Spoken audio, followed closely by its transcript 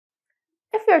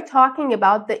you're talking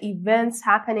about the events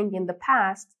happening in the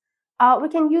past, we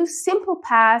can use simple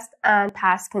past and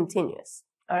past continuous.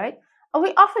 All right.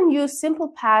 We often use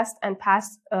simple past and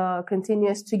past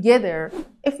continuous together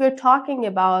if we're talking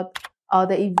about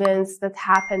the events that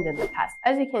happened in the past.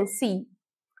 As you can see,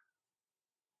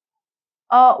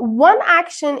 one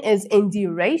action is in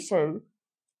duration.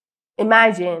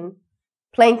 Imagine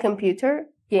playing computer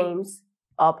games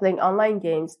or playing online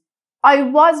games. I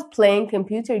was playing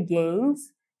computer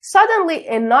games. Suddenly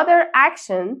another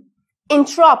action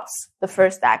interrupts the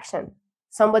first action.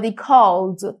 Somebody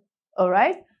called, all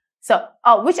right? So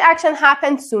which action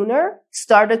happened sooner,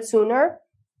 started sooner?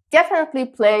 Definitely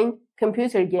playing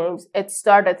computer games. It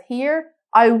started here.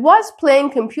 I was playing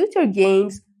computer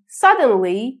games.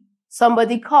 Suddenly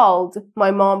somebody called,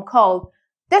 my mom called.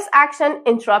 This action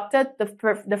interrupted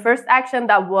the first action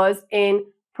that was in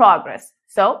progress.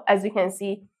 So as you can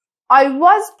see, I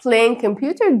was playing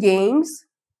computer games.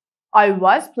 I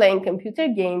was playing computer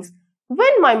games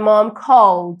when my mom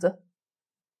called.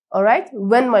 All right,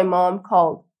 when my mom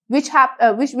called. Which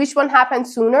one happened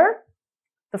sooner?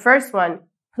 The first one,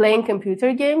 playing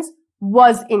computer games,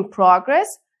 was in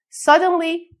progress.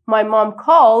 Suddenly, my mom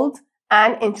called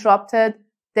and interrupted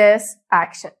this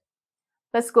action.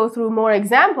 Let's go through more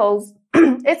examples.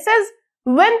 It says,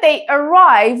 when they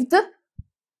arrived,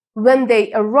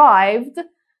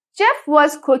 Jeff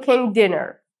was cooking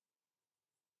dinner.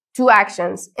 Two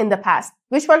actions in the past.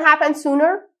 Which one happened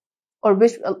sooner? Or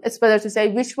it's better to say,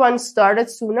 which one started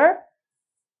sooner?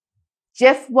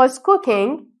 Jeff was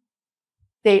cooking.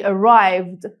 They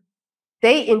arrived.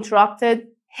 They interrupted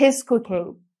his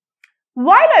cooking.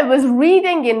 While I was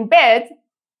reading in bed,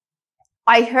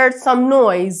 I heard some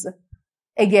noise.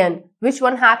 Again, which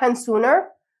one happened sooner?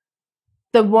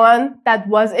 The one that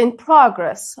was in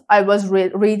progress. I was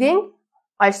reading.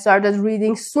 I started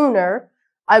reading sooner.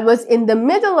 I was in the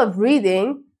middle of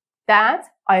reading that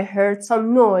I heard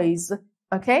some noise.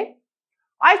 Okay?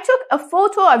 I took a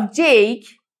photo of Jake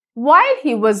while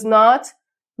he was not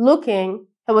looking.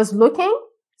 He was looking.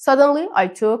 Suddenly, I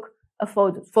took a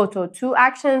photo. Two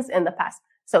actions in the past.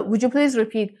 So, would you please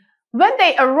repeat? When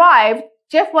they arrived,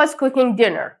 Jeff was cooking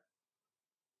dinner.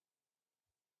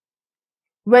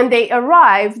 When they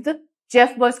arrived,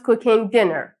 Jeff was cooking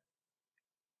dinner.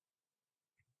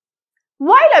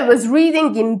 While I was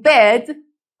reading in bed,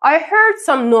 I heard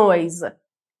some noise.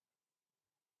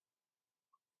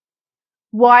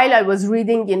 While I was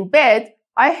reading in bed,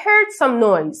 I heard some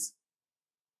noise.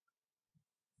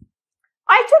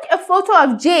 I took a photo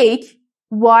of Jake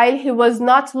while he was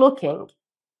not looking.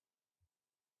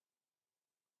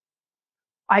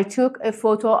 I took a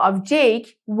photo of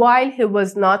Jake while he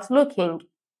was not looking.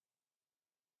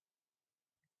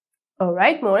 All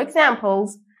right, more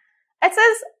examples. It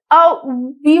says,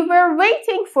 we were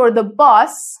waiting for the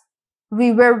bus.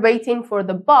 We were waiting for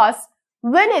the bus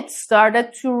when it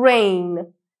started to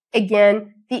rain.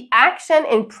 Again, the action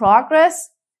in progress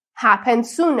happened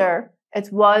sooner. It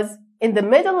was in the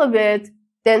middle of it,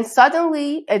 then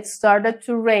suddenly it started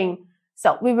to rain.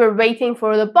 So we were waiting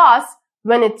for the bus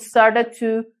when it started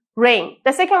to rain.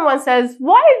 The second one says,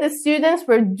 while the students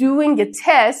were doing a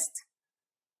test,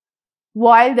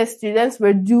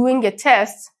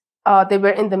 they were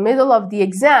in the middle of the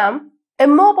exam, a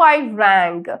mobile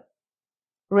rang.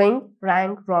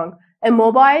 Rang, wrong. A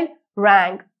mobile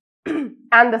rang.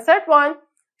 And the third one,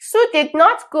 Sue did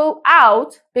not go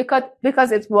out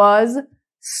because it was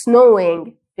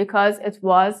snowing. Because it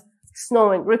was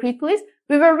snowing. Repeat, please.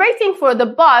 We were waiting for the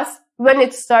bus when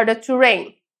it started to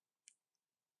rain.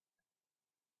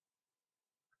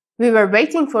 We were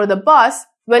waiting for the bus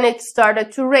when it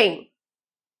started to rain.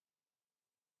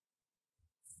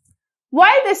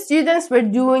 While the students were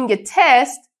doing a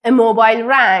test, a mobile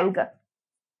rang.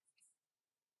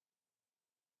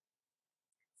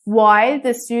 While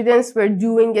the students were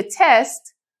doing a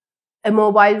test, a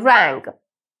mobile rang.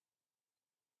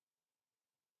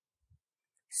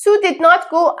 Sue did not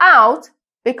go out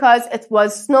because it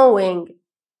was snowing.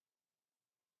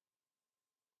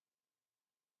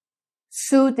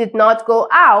 Sue did not go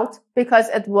out because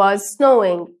it was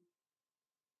snowing.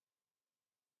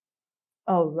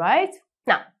 All right.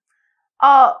 Now,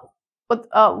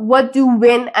 what do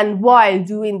when and while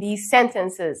do in these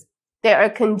sentences? There are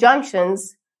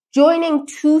conjunctions joining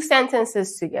two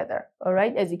sentences together. All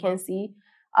right. As you can see,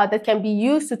 that can be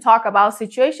used to talk about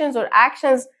situations or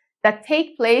actions that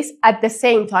take place at the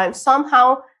same time,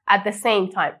 somehow at the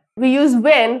same time. We use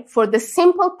when for the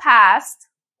simple past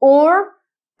or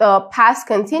the past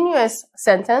continuous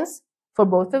sentence for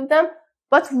both of them,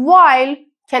 but while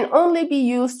can only be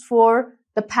used for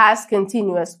the past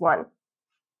continuous one.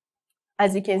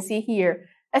 As you can see here,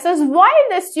 It says, while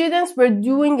the students were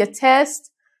doing a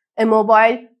test, a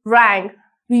mobile rang.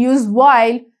 We use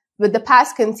while with the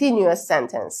past continuous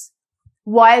sentence.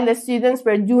 While the students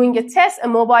were doing a test, a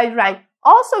mobile rang.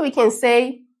 Also, we can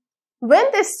say, when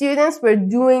the students were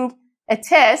doing a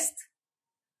test,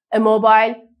 a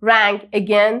mobile rang.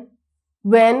 Again,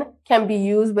 when can be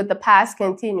used with the past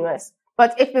continuous.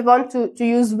 But if we want to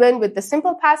use when with the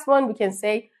simple past one, we can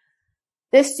say,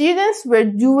 the students were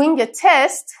doing a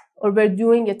test, or we're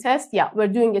doing a test. Yeah, we're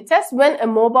doing a test when a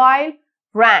mobile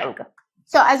rang.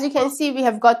 So as you can see, we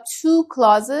have got two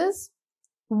clauses.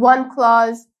 One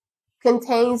clause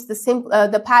contains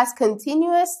the past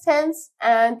continuous tense,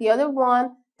 and the other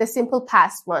one, the simple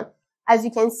past one. As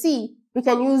you can see, we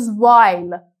can use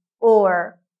while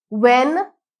or when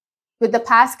with the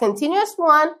past continuous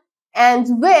one,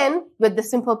 and when with the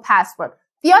simple past one.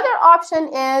 The other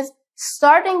option is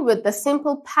starting with the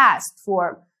simple past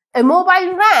form. A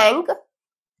mobile rang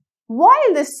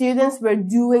while the students were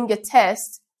doing a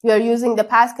test. We are using the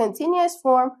past continuous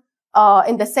form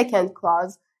in the second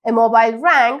clause. A mobile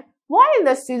rang while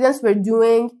the students were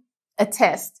doing a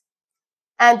test.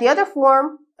 And the other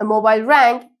form, a mobile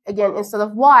rang, again, instead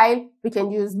of while, we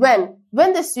can use when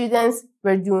the students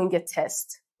were doing a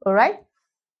test. All right?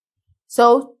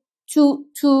 So two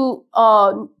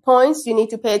points you need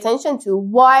to pay attention to.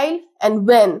 While and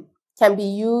when can be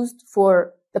used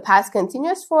for the past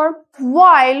continuous form.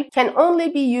 While can only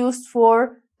be used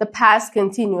for the past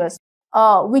continuous.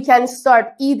 We can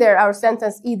start our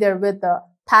sentence either with the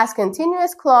past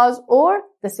continuous clause or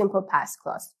the simple past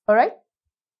clause. All right?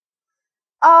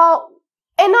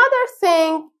 Another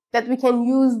thing that we can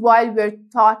use while we're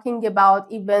talking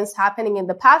about events happening in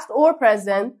the past or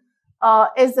present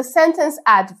is the sentence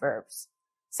adverbs.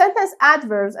 Sentence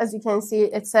adverbs, as you can see,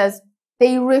 it says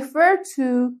they refer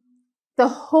to the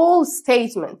whole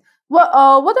statement. What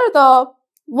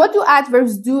do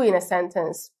adverbs do in a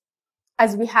sentence?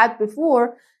 As we had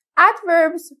before,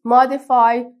 adverbs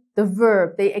modify the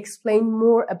verb. They explain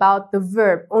more about the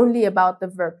verb, only about the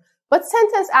verb. But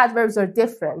sentence adverbs are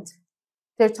different.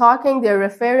 They're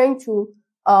referring to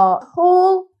a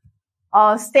whole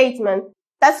statement.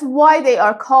 That's why they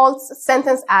are called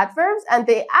sentence adverbs, and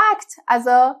they act as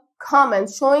a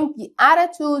comment showing the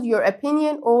attitude, your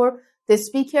opinion, or the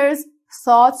speaker's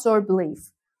thoughts or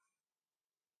belief.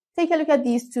 Take a look at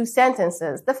these two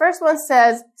sentences. The first one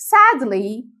says,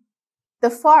 sadly, the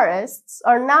forests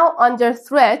are now under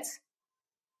threat.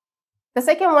 The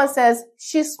second one says,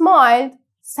 she smiled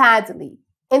sadly.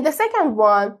 In the second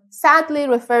one, sadly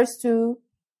refers to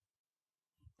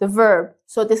the verb.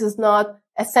 So this is not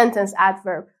a sentence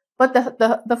adverb. But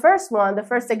the first one, the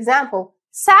first example,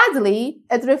 sadly,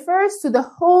 it refers to the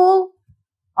whole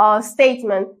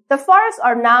statement. The forests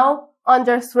are now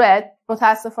under threat.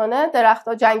 متاسفانه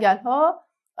درخت‌ها،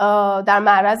 جنگل‌ها در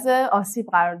معرض آسیب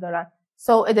قرار دارن.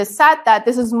 So it is sad that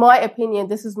this is my opinion,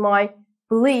 this is my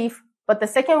belief. But the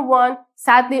second one,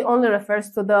 sadly, only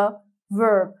refers to the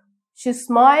verb. She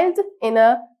smiled in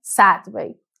a sad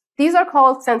way. These are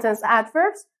called sentence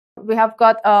adverbs. We have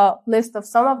got a list of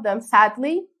some of them.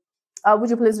 Sadly. Would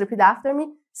you please repeat after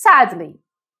me? Sadly.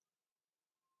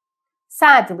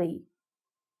 Sadly.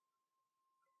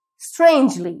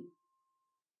 Strangely.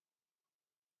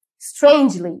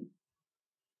 Strangely.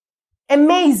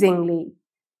 Amazingly.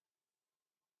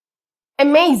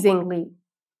 Amazingly.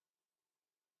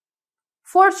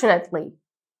 Fortunately.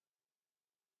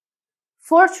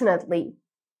 Fortunately.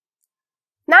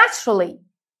 Naturally.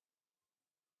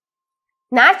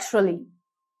 Naturally.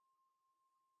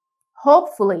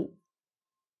 Hopefully.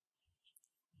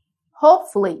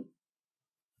 Hopefully.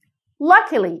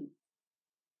 Luckily.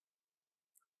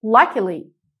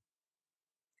 Luckily.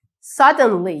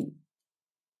 Suddenly.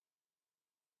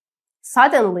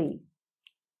 Suddenly.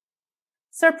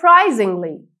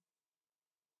 Surprisingly.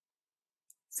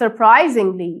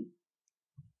 Surprisingly.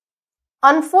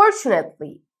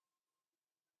 Unfortunately.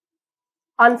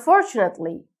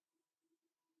 Unfortunately.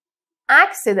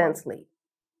 Accidentally.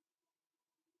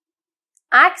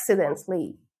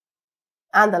 Accidentally.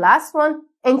 And the last one,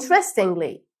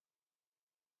 interestingly.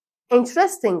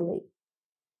 Interestingly.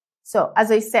 So,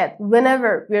 as I said,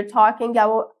 whenever we're talking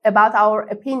about our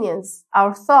opinions,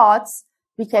 our thoughts,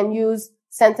 we can use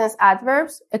sentence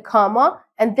adverbs, a comma,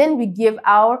 and then we give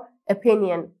our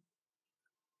opinion.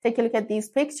 Take a look at these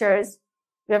pictures.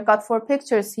 We have got 4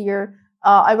 pictures here.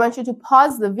 I want you to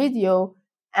pause the video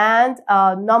and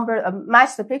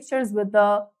match the pictures with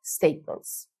the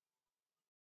statements.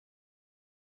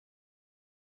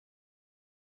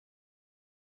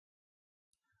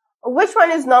 Which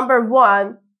one is number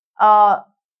 1?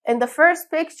 In the first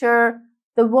picture,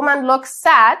 the woman looks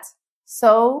sad.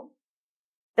 So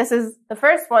this is the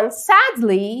first one.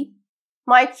 Sadly,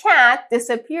 my cat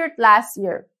disappeared last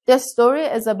year. This story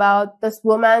is about this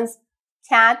woman's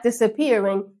cat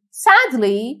disappearing.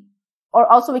 Sadly, or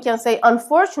also we can say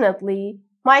unfortunately,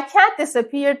 my cat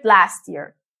disappeared last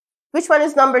year. Which one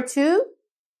is number 2?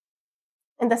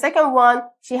 In the second one,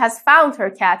 she has found her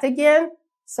cat again.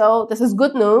 So this is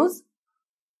good news.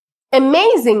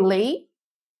 Amazingly,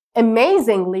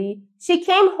 she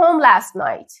came home last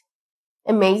night.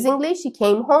 Amazingly, she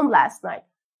came home last night.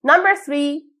 Number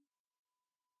 3,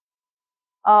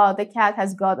 the cat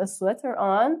has got a sweater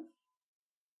on.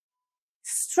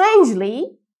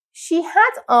 Strangely, she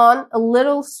had on a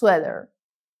little sweater.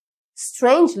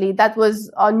 Strangely, that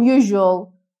was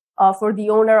unusual for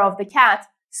the owner of the cat.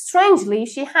 Strangely,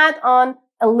 she had on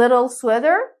a little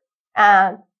sweater.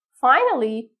 And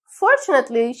finally,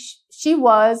 fortunately, she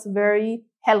was very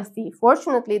healthy.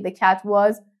 Fortunately, the cat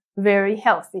was very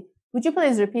healthy. Would you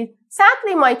please repeat?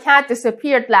 Sadly, my cat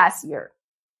disappeared last year.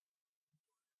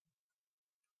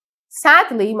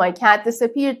 Sadly, my cat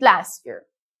disappeared last year.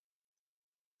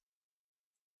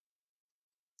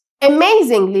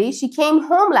 Amazingly, she came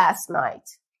home last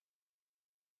night.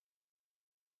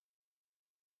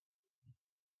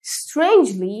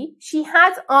 Strangely, she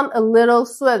had on a little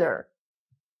sweater.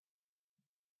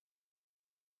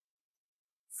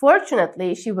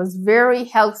 Fortunately, she was very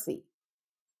healthy.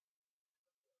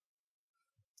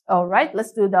 All right,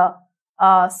 let's do the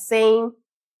same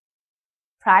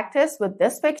practice with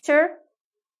this picture.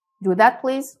 Do that,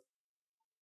 please.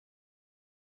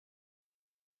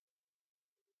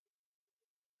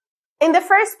 In the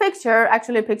first picture,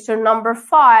 actually picture number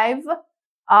 5,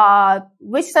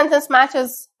 which sentence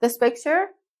matches this picture?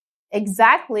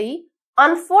 Exactly.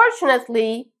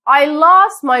 Unfortunately, I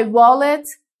lost my wallet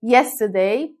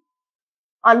yesterday.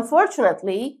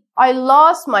 Unfortunately, I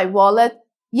lost my wallet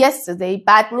yesterday.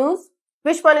 Bad news.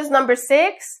 Which one is number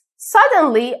 6?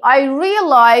 Suddenly, I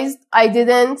realized I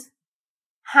didn't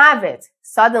have it.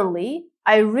 Suddenly,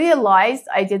 I realized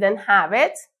I didn't have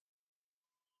it.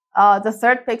 The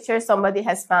third picture, somebody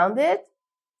has found it.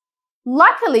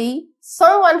 Luckily,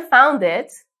 someone found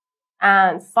it.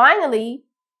 And finally,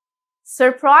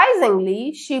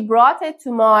 surprisingly, she brought it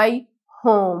to my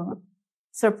home.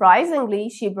 Surprisingly,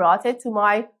 she brought it to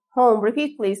my home.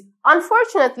 Repeat, please.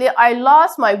 Unfortunately, I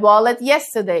lost my wallet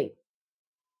yesterday.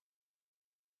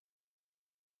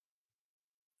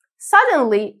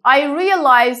 Suddenly, I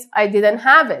realized I didn't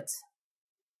have it.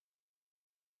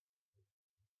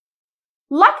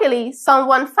 Luckily,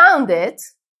 someone found it.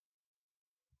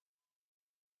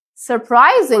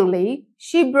 Surprisingly,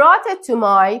 she brought it to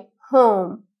my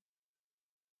home.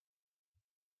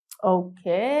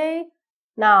 Okay.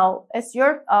 Now, it's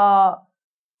your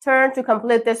turn to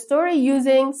complete the story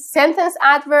using sentence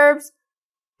adverbs,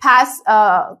 past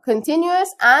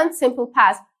continuous, and simple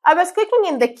past. I was cooking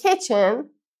in the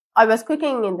kitchen.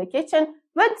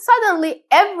 When suddenly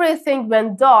everything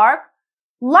went dark.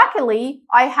 Luckily,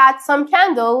 I had some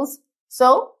candles.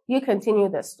 So you continue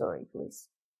the story, please.